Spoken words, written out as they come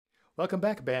Welcome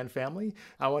back, band family.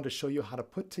 I want to show you how to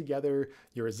put together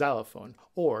your xylophone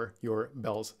or your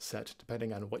bells set,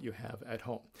 depending on what you have at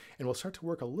home. And we'll start to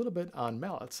work a little bit on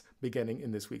mallets beginning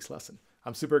in this week's lesson.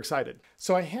 I'm super excited.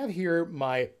 So I have here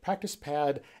my practice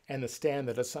pad and the stand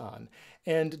that it's on.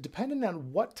 And depending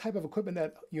on what type of equipment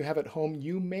that you have at home,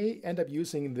 you may end up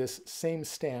using this same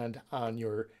stand on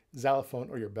your xylophone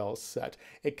or your bells set.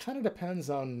 It kind of depends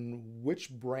on which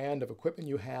brand of equipment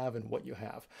you have and what you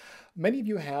have. Many of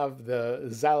you have the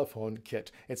Xylophone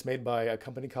kit. It's made by a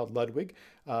company called Ludwig.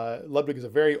 Ludwig is a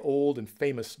very old and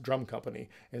famous drum company.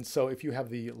 And so if you have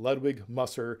the Ludwig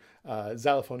Musser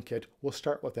Xylophone kit, we'll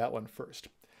start with that one first.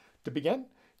 To begin,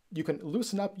 you can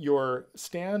loosen up your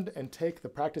stand and take the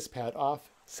practice pad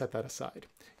off, set that aside.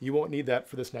 You won't need that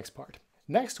for this next part.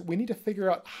 Next, we need to figure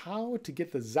out how to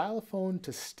get the xylophone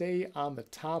to stay on the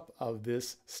top of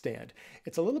this stand.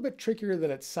 It's a little bit trickier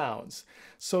than it sounds.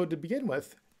 So to begin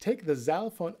with, take the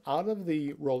xylophone out of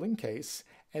the rolling case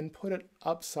and put it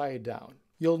upside down.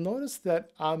 You'll notice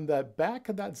that on the back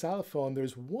of that xylophone,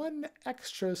 there's one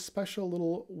extra special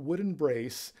little wooden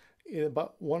brace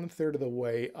about 1/3 of the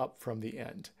way up from the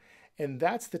end. And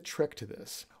that's the trick to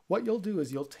this. What you'll do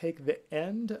is you'll take the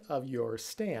end of your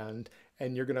stand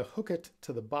and you're going to hook it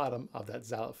to the bottom of that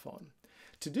xylophone.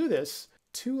 To do this,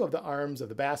 two of the arms of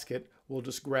the basket will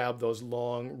just grab those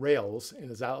long rails in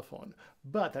the xylophone.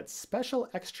 But that special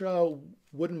extra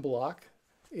wooden block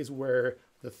is where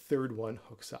the third one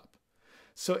hooks up.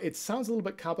 So it sounds a little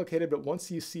bit complicated, but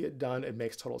once you see it done, it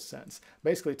makes total sense.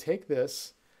 Basically, take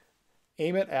this,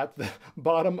 aim it at the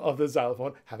bottom of the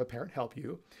xylophone, have a parent help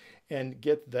you, and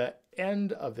get the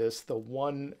end of this, the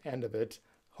one end of it,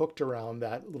 hooked around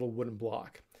that little wooden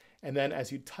block. And then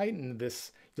as you tighten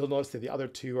this, you'll notice that the other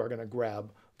two are going to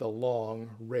grab the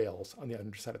long rails on the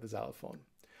underside of the xylophone.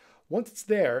 Once it's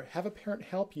there, have a parent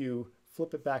help you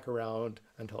flip it back around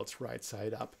until it's right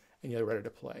side up and you're ready to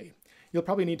play. You'll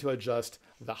probably need to adjust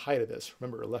the height of this.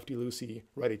 Remember, lefty-loosey,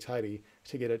 righty-tighty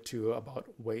to get it to about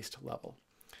waist level.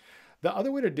 The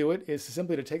other way to do it is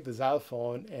simply to take the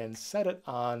xylophone and set it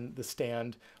on the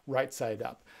stand right side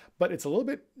up. But it's a little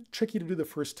bit tricky to do the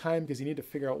first time because you need to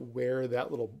figure out where that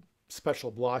little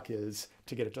special block is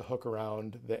to get it to hook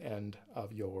around the end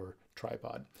of your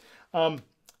tripod.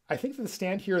 I think that the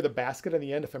stand here, the basket on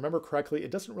the end, if I remember correctly,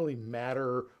 it doesn't really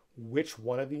matter which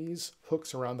one of these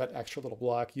hooks around that extra little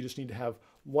block. You just need to have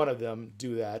one of them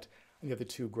do that and the other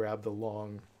two grab the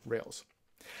long rails.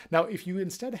 Now, if you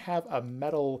instead have a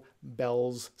metal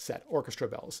bells set, orchestra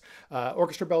bells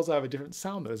have a different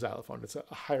sound than a xylophone. It's a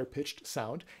higher pitched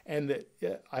sound, and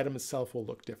the item itself will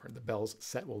look different. The bells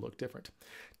set will look different.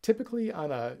 Typically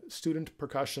on a student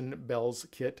percussion bells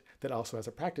kit that also has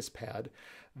a practice pad,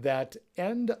 that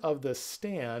end of the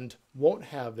stand won't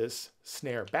have this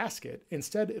snare basket.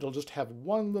 Instead, it'll just have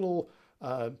one little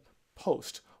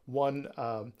post, one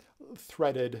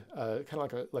threaded,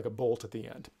 kind of like a bolt at the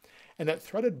end. And that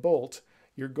threaded bolt,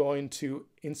 you're going to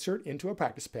insert into a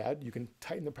practice pad. You can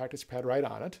tighten the practice pad right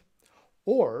on it.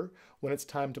 Or when it's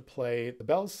time to play the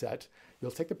bells set, you'll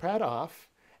take the pad off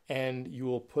and you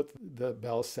will put the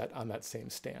bells set on that same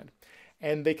stand.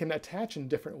 And they can attach in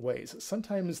different ways.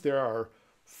 Sometimes there are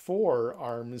 4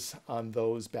 arms on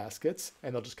those baskets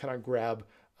and they'll just kind of grab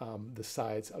the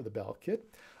sides of the bell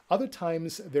kit. Other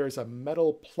times there's a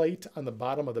metal plate on the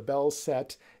bottom of the bell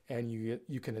set and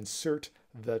you can insert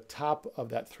the top of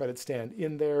that threaded stand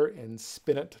in there and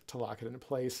spin it to lock it into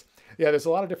place. Yeah, there's a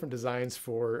lot of different designs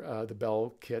for the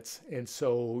bell kits, and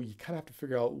so you kind of have to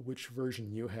figure out which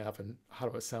version you have and how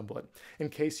to assemble it. In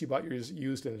case you bought yours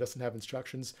used and it doesn't have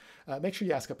instructions, make sure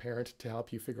you ask a parent to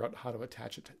help you figure out how to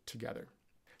attach it together.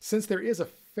 Since there is a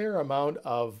fair amount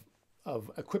of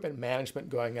equipment management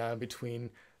going on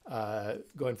between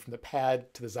going from the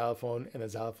pad to the xylophone and the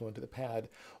xylophone to the pad,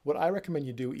 what I recommend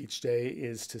you do each day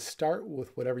is to start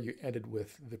with whatever you ended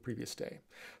with the previous day.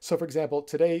 So for example,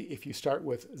 today, if you start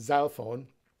with xylophone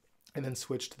and then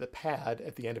switch to the pad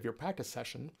at the end of your practice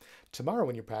session, tomorrow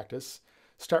when you practice,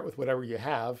 start with whatever you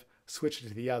have, switch it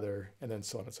to the other, and then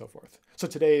so on and so forth. So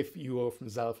today, if you go from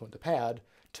xylophone to pad,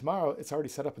 tomorrow it's already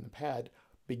set up in the pad,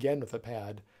 begin with the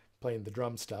pad, playing the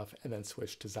drum stuff, and then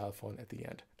switch to xylophone at the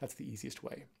end. That's the easiest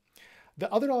way.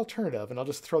 The other alternative, and I'll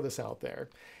just throw this out there,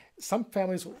 some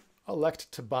families will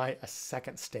elect to buy a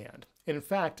second stand. And in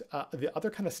fact, the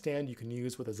other kind of stand you can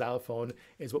use with a xylophone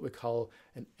is what we call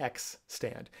an X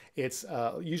stand. It's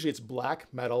usually it's black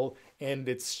metal and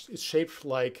it's shaped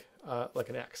like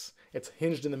an X. It's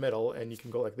hinged in the middle and you can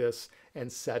go like this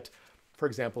and set, for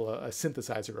example, a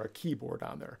synthesizer or a keyboard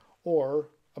on there, or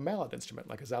a mallet instrument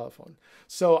like a xylophone.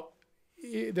 So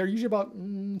they're usually about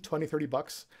 20, 30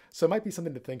 bucks. So it might be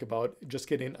something to think about, just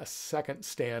getting a second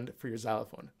stand for your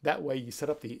xylophone. That way you set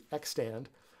up the X stand,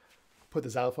 put the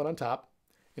xylophone on top,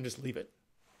 and just leave it.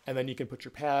 And then you can put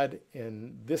your pad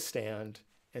in this stand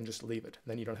and just leave it.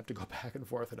 Then you don't have to go back and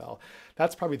forth at all.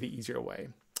 That's probably the easier way.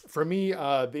 For me,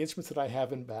 the instruments that I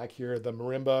have in back here, the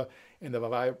marimba and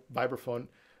the vibraphone,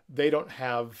 they don't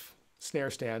have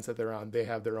snare stands that they're on. They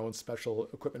have their own special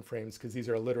equipment frames because these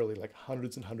are literally like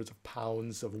hundreds and hundreds of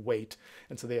pounds of weight.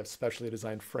 And so they have specially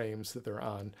designed frames that they're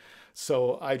on.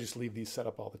 So I just leave these set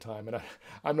up all the time. And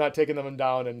I'm not taking them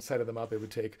down and setting them up. It would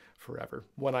take forever.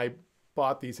 When I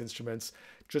bought these instruments,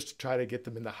 just to try to get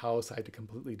them in the house, I had to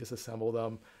completely disassemble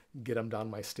them, get them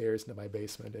down my stairs into my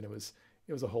basement. And it was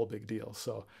a whole big deal.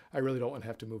 So I really don't want to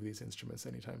have to move these instruments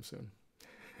anytime soon.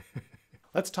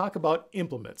 Let's talk about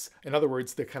implements. In other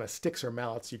words, the kind of sticks or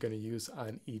mallets you're going to use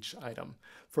on each item.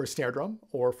 For a snare drum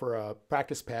or for a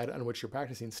practice pad on which you're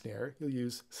practicing snare, you'll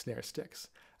use snare sticks.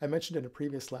 I mentioned in a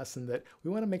previous lesson that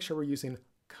we want to make sure we're using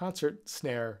concert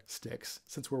snare sticks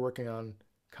since we're working on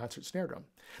concert snare drum.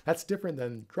 That's different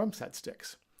than drum set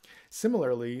sticks.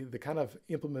 Similarly, the kind of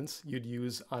implements you'd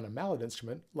use on a mallet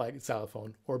instrument like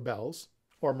xylophone or bells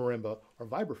or marimba or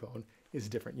vibraphone is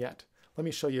different yet. Let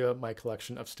me show you my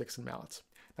collection of sticks and mallets.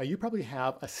 Now you probably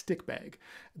have a stick bag.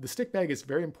 The stick bag is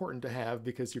very important to have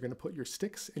because you're going to put your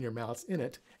sticks and your mallets in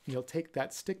it, and you'll take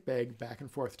that stick bag back and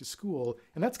forth to school.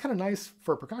 And that's kind of nice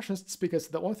for percussionists because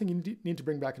the only thing you need to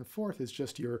bring back and forth is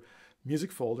just your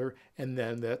music folder and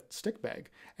then that stick bag.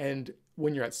 And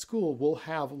when you're at school, we'll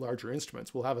have larger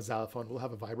instruments. We'll have a xylophone, we'll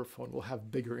have a vibraphone, we'll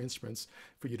have bigger instruments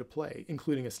for you to play,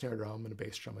 including a snare drum and a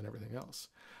bass drum and everything else.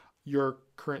 Your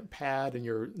current pad and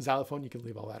your xylophone, you can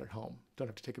leave all that at home. Don't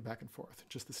have to take it back and forth,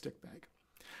 just the stick bag.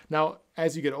 Now,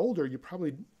 as you get older, you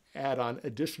probably add on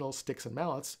additional sticks and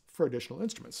mallets for additional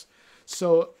instruments.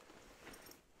 So,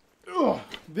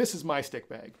 this is my stick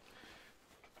bag.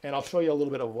 And I'll show you a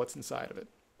little bit of what's inside of it.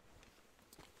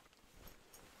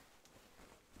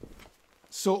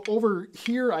 So over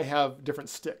here, I have different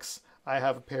sticks. I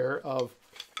have a pair of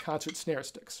concert snare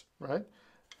sticks, right?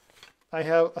 I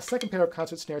have a second pair of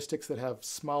concert snare sticks that have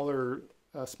smaller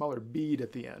bead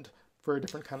at the end for a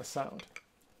different kind of sound.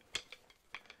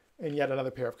 And yet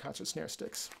another pair of concert snare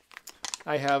sticks.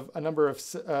 I have a number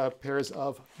of pairs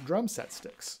of drum set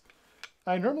sticks.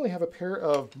 I normally have a pair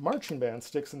of marching band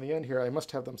sticks in the end here. I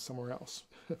must have them somewhere else.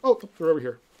 Oh, they're over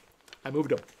here. I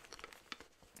moved them.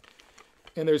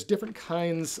 And there's different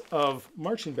kinds of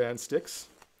marching band sticks.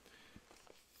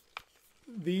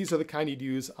 These are the kind you'd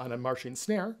use on a marching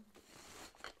snare.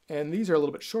 And these are a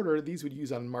little bit shorter. These would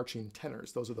use on marching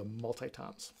tenors. Those are the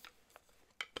multi-toms.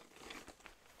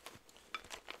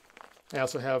 I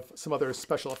also have some other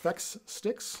special effects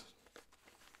sticks.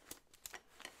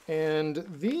 And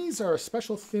these are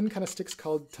special thin kind of sticks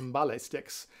called timbale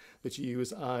sticks that you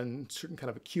use on certain kind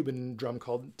of a Cuban drum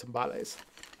called timbales.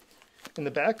 In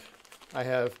the back, I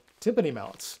have timpani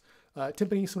mallets.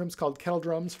 Timpani, sometimes called kettle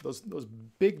drums, for those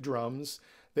big drums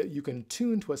that you can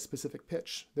tune to a specific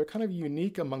pitch. They're kind of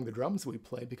unique among the drums that we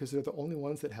play because they're the only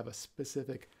ones that have a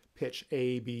specific pitch,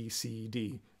 A, B, C,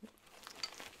 D.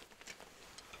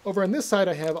 Over on this side,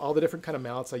 I have all the different kind of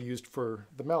mallets I used for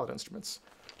the mallet instruments.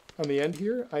 On the end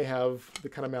here, I have the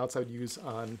kind of mallets I would use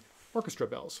on orchestra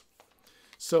bells.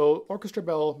 So orchestra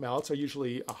bell mallets are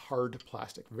usually a hard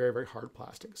plastic, very, very hard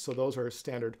plastic. So those are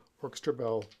standard orchestra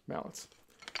bell mallets.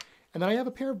 And then I have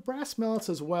a pair of brass mallets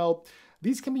as well.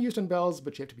 These can be used on bells,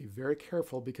 but you have to be very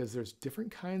careful because there's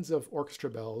different kinds of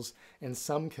orchestra bells and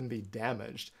some can be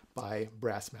damaged by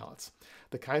brass mallets.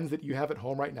 The kinds that you have at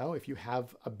home right now, if you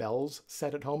have a bells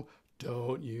set at home,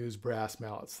 don't use brass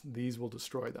mallets. These will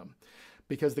destroy them.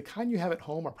 Because the kind you have at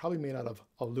home are probably made out of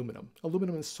aluminum.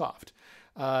 Aluminum is soft,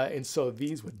 and so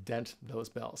these would dent those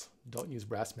bells. Don't use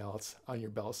brass mallets on your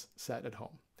bells set at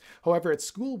home. However, at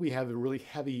school we have the really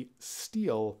heavy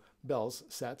steel bells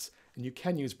sets, and you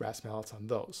can use brass mallets on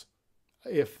those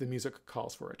if the music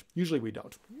calls for it. Usually we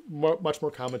don't. Much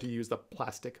more common to use the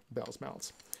plastic bells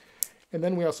mallets. And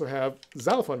then we also have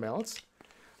xylophone mallets.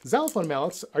 Xylophone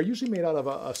mallets are usually made out of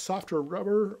a softer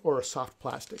rubber or a soft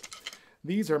plastic.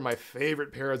 These are my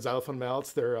favorite pair of xylophone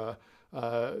mallets. They're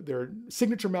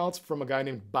signature mallets from a guy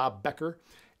named Bob Becker.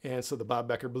 And so the Bob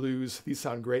Becker Blues, these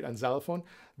sound great on xylophone.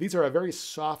 These are a very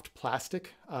soft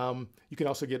plastic. You can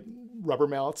also get rubber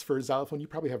mallets for xylophone. You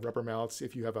probably have rubber mallets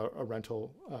if you have a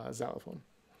rental xylophone.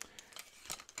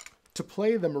 To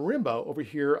play the marimba over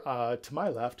here to my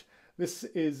left, this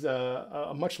is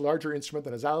a much larger instrument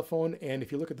than a xylophone, and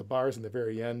if you look at the bars in the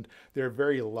very end, they're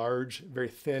very large, very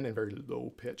thin, and very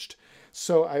low-pitched.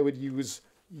 So I would use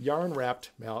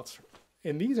yarn-wrapped mallets,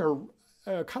 and these are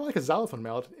kind of like a xylophone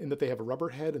mallet in that they have a rubber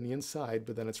head in the inside,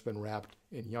 but then it's been wrapped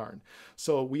in yarn.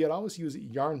 So we would always use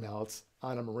yarn mallets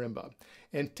on a marimba.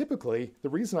 And typically, the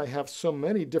reason I have so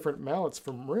many different mallets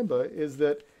for marimba is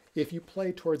that if you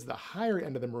play towards the higher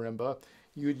end of the marimba,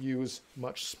 you'd use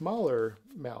much smaller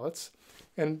mallets.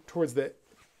 And towards the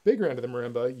bigger end of the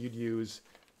marimba, you'd use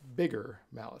bigger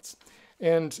mallets.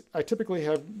 And I typically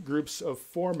have groups of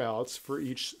 4 mallets for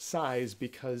each size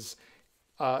because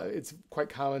it's quite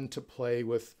common to play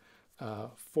with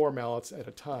 4 mallets at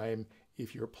a time.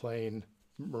 If you're playing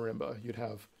marimba, you'd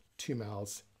have 2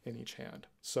 mallets in each hand.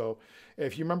 So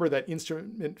if you remember that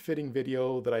instrument fitting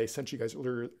video that I sent you guys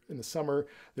earlier in the summer,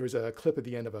 there was a clip at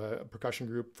the end of a percussion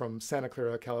group from Santa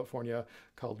Clara, California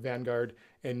called Vanguard,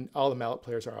 and all the mallet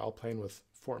players are all playing with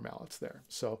 4 mallets there.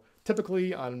 So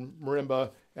typically on marimba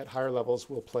at higher levels,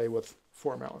 we'll play with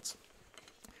 4 mallets.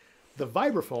 The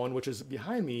vibraphone, which is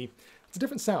behind me, it's a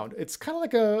different sound. It's kind of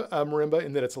like a marimba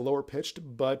in that it's a lower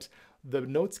pitched, but the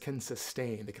notes can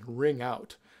sustain, they can ring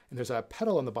out. And there's a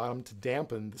pedal on the bottom to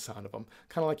dampen the sound of them,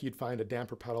 kind of like you'd find a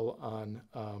damper pedal on,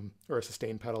 or a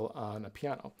sustain pedal on a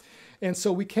piano. And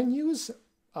so we can use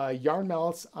yarn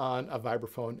mallets on a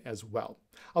vibraphone as well.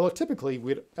 Although typically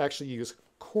we'd actually use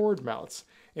cord mallets.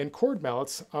 And cord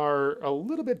mallets are a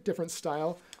little bit different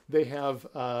style. They have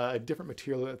a different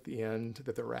material at the end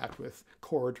that they're wrapped with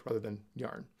cord rather than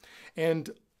yarn. And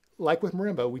like with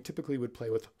marimba, we typically would play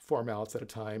with 4 mallets at a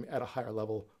time at a higher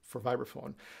level for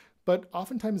vibraphone. But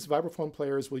oftentimes vibraphone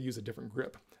players will use a different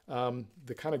grip.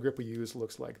 The kind of grip we use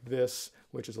looks like this,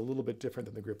 which is a little bit different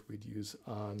than the grip we'd use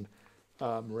on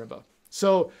marimba.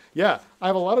 So yeah, I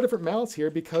have a lot of different mallets here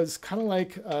because kind of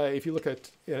like if you look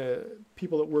at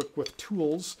people that work with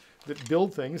tools that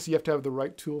build things, you have to have the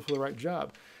right tool for the right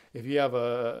job. If you have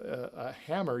a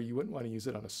hammer, you wouldn't want to use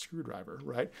it on a screwdriver,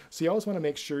 right? So you always want to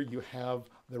make sure you have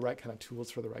the right kind of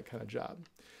tools for the right kind of job.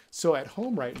 So at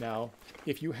home right now,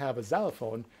 if you have a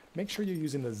xylophone, make sure you're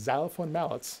using the xylophone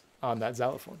mallets on that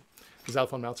xylophone. The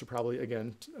xylophone mallets are probably,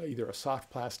 again, either a soft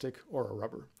plastic or a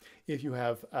rubber. If you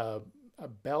have a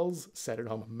bells set at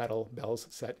home, a metal bells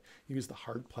set, use the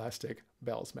hard plastic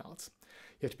bells mallets.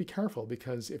 You have to be careful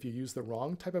because if you use the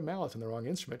wrong type of mallet on the wrong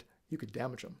instrument, you could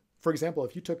damage them. For example,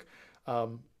 if you took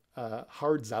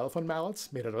hard xylophone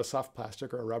mallets made out of a soft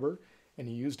plastic or a rubber and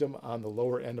you used them on the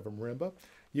lower end of a marimba,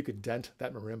 you could dent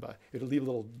that marimba. It would leave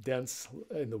little dents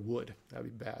in the wood. That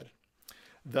would be bad.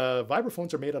 The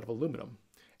vibraphones are made out of aluminum,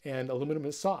 and aluminum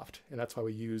is soft, and that's why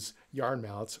we use yarn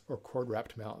mallets or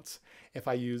cord-wrapped mallets. If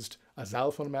I used a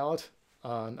xylophone mallet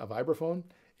on a vibraphone,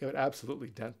 it would absolutely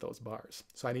dent those bars.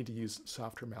 So I need to use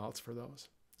softer mallets for those.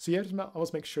 So you have to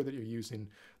always make sure that you're using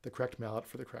the correct mallet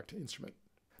for the correct instrument.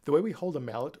 The way we hold a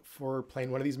mallet for playing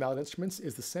one of these mallet instruments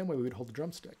is the same way we would hold a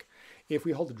drumstick. If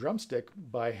we hold a drumstick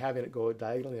by having it go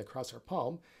diagonally across our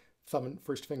palm, thumb and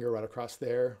first finger right across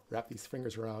there, wrap these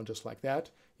fingers around just like that,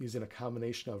 using a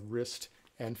combination of wrist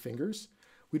and fingers.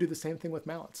 We do the same thing with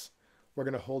mallets. We're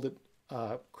going to hold it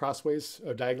crossways,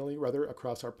 diagonally rather,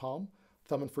 across our palm,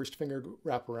 thumb and first finger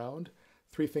wrap around,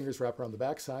 3 fingers wrap around the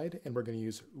backside, and we're going to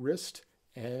use wrist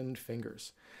and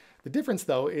fingers. The difference,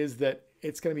 though, is that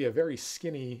it's going to be a very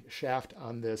skinny shaft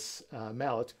on this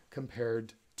mallet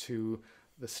compared to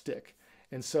the stick.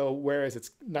 And so whereas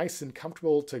it's nice and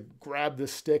comfortable to grab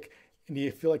this stick and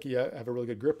you feel like you have a really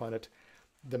good grip on it,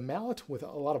 the mallet with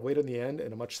a lot of weight on the end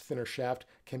and a much thinner shaft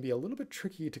can be a little bit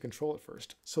tricky to control at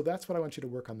first. So that's what I want you to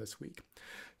work on this week.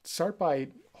 Start by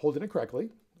holding it correctly,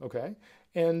 okay?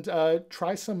 And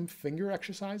try some finger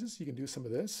exercises. You can do some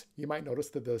of this. You might notice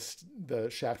that the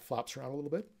shaft flops around a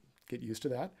little bit. Get used to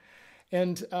that.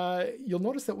 And you'll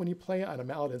notice that when you play on a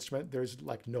mallet instrument, there's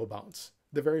like no bounce.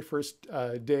 The very first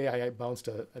day I bounced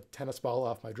a tennis ball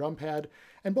off my drum pad,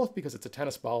 and both because it's a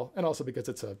tennis ball and also because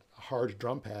it's a hard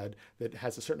drum pad that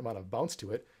has a certain amount of bounce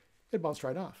to it, it bounced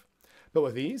right off. But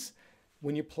with these,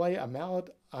 when you play a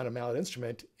mallet on a mallet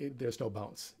instrument, there's no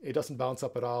bounce. It doesn't bounce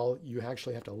up at all. You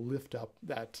actually have to lift up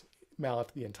that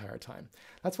mallet the entire time.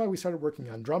 That's why we started working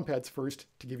on drum pads first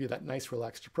to give you that nice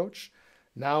relaxed approach.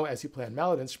 Now, as you play on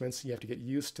mallet instruments, you have to get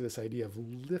used to this idea of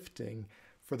lifting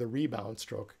for the rebound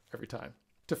stroke every time.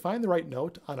 To find the right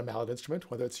note on a mallet instrument,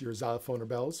 whether it's your xylophone or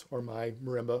bells or my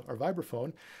marimba or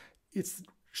vibraphone, it's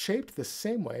shaped the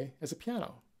same way as a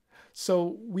piano.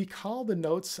 So we call the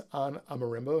notes on a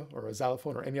marimba or a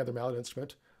xylophone or any other mallet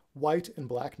instrument white and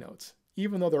black notes,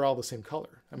 even though they're all the same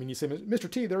color. I mean, you say,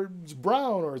 Mr. T, it's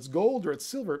brown or it's gold or it's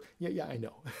silver. Yeah, I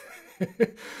know.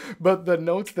 But the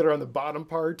notes that are on the bottom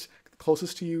part,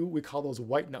 closest to you, we call those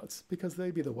white notes because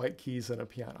they'd be the white keys on a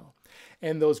piano.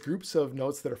 And those groups of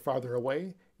notes that are farther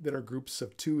away, that are groups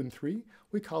of 2 and 3,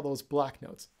 we call those black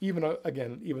notes. Even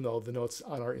though the notes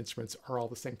on our instruments are all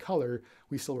the same color,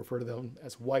 we still refer to them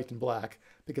as white and black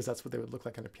because that's what they would look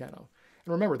like on a piano.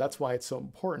 And remember, that's why it's so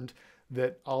important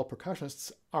that all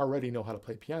percussionists already know how to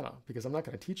play piano, because I'm not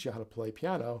going to teach you how to play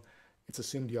piano. It's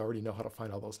assumed you already know how to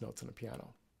find all those notes on a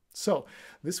piano. So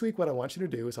this week, what I want you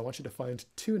to do is I want you to find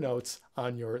 2 notes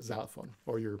on your xylophone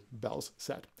or your bells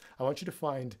set. I want you to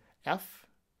find F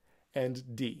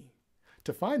and D.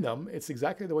 To find them, it's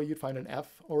exactly the way you'd find an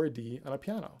F or a D on a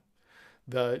piano.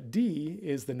 The D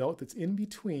is the note that's in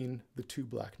between the 2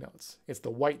 black notes. It's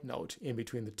the white note in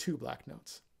between the 2 black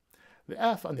notes. The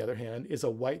F, on the other hand, is a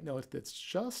white note that's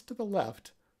just to the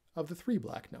left of the 3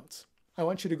 black notes. I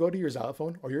want you to go to your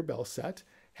xylophone or your bell set,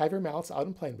 have your mallets out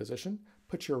in playing position,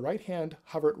 put your right hand,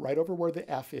 hover it right over where the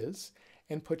F is,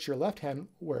 and put your left hand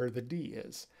where the D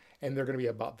is. And they're going to be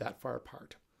about that far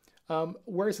apart.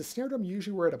 Whereas the snare drum,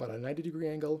 usually we're at about a 90-degree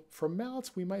angle. For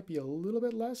mallets, we might be a little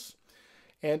bit less.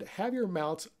 And have your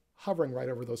mallets hovering right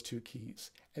over those 2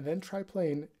 keys. And then try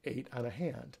playing 8 on a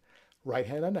hand. Right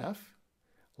hand on F,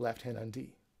 left hand on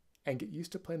D. And get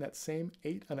used to playing that same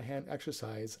 8 on a hand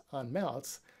exercise on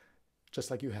mallets,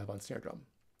 just like you have on snare drum.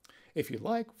 If you'd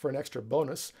like, for an extra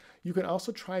bonus, you can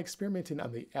also try experimenting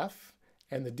on the F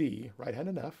and the D, right hand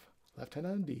on F, left hand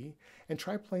on D, and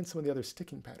try playing some of the other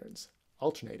sticking patterns,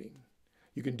 alternating.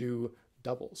 You can do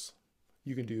doubles.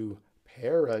 You can do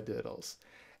paradiddles.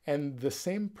 And the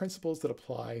same principles that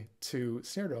apply to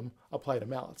snare drum apply to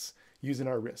mallets, using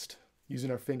our wrist,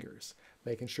 using our fingers,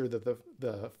 making sure that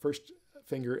the first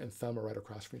finger and thumb are right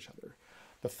across from each other.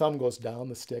 The thumb goes down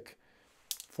the stick,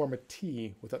 form a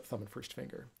T with that thumb and first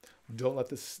finger. Don't let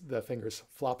the fingers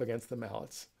flop against the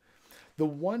mallets. The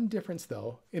one difference,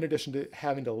 though, in addition to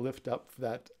having to lift up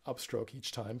that upstroke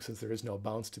each time, since there is no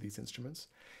bounce to these instruments,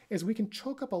 is we can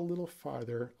choke up a little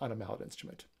farther on a mallet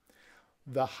instrument.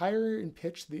 The higher in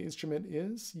pitch the instrument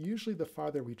is, usually the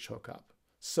farther we choke up.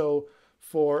 So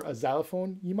for a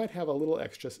xylophone, you might have a little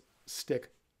extra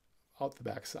stick out the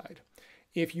backside.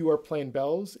 If you are playing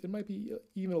bells, it might be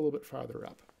even a little bit farther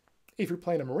up. If you're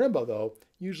playing a marimba, though,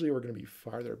 usually we're going to be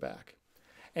farther back.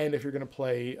 And if you're going to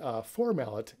play 4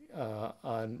 mallet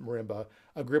on marimba,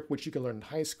 a grip which you can learn in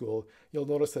high school, you'll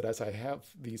notice that as I have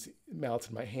these mallets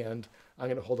in my hand, I'm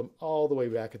going to hold them all the way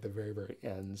back at the very, very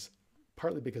ends,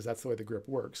 partly because that's the way the grip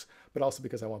works, but also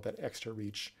because I want that extra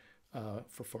reach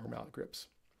for 4 mallet grips.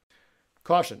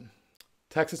 Caution,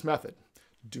 Texas method.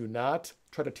 Do not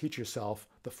try to teach yourself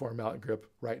the 4 mallet grip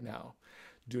right now.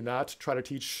 Do not try to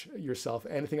teach yourself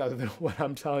anything other than what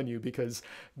I'm telling you, because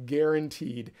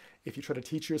guaranteed, if you try to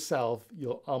teach yourself,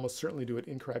 you'll almost certainly do it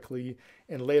incorrectly.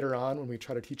 And later on, when we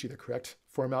try to teach you the correct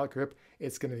 4 mallet grip,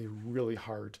 it's going to be really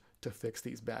hard to fix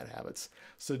these bad habits.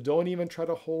 So don't even try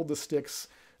to hold the sticks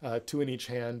 2 in each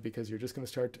hand, because you're just going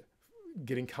to start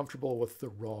getting comfortable with the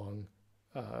wrong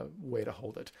way to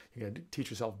hold it. You're going to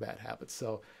teach yourself bad habits.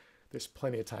 So there's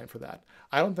plenty of time for that.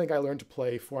 I don't think I learned to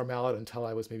play 4 mallet until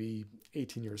I was maybe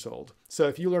 18 years old. So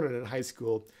if you learn it in high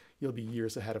school, you'll be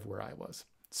years ahead of where I was.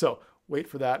 So wait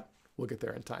for that. We'll get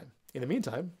there in time. In the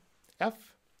meantime,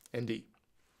 F and D.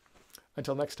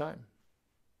 Until next time,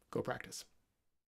 go practice.